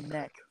 burn in my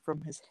neck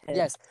from his head.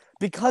 Yes,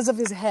 because of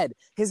his head.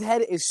 His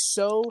head is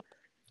so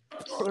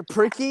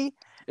pricky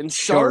and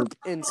sharp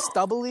and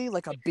stubbly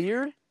like a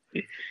beard.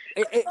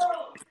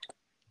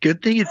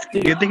 Good thing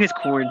it's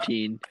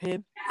quarantine.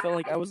 Pib felt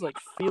like I was like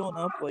feeling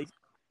up like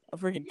a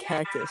freaking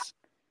cactus.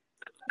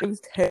 It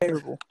was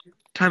terrible.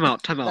 Time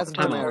out. That's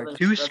Merrick.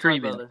 Who's That's my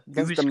screaming? brother.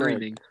 That's Who's the Merrick.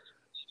 screaming?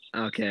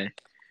 Okay.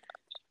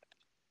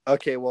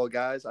 Okay, well,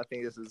 guys, I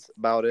think this is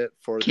about it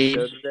for the Kane.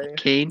 show today.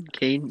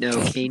 Kane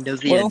knows the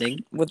Well,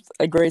 ending. with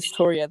a great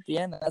story at the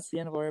end, that's the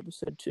end of our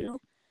episode 2.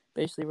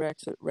 Basically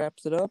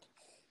wraps it up.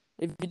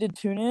 If you did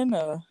tune in,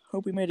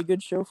 hope we made a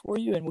good show for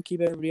you, and we'll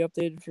keep everybody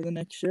updated for the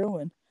next show,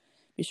 and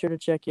be sure to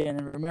check in.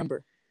 And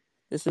remember,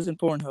 This isn't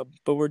Pornhub,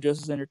 but we're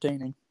just as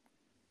entertaining.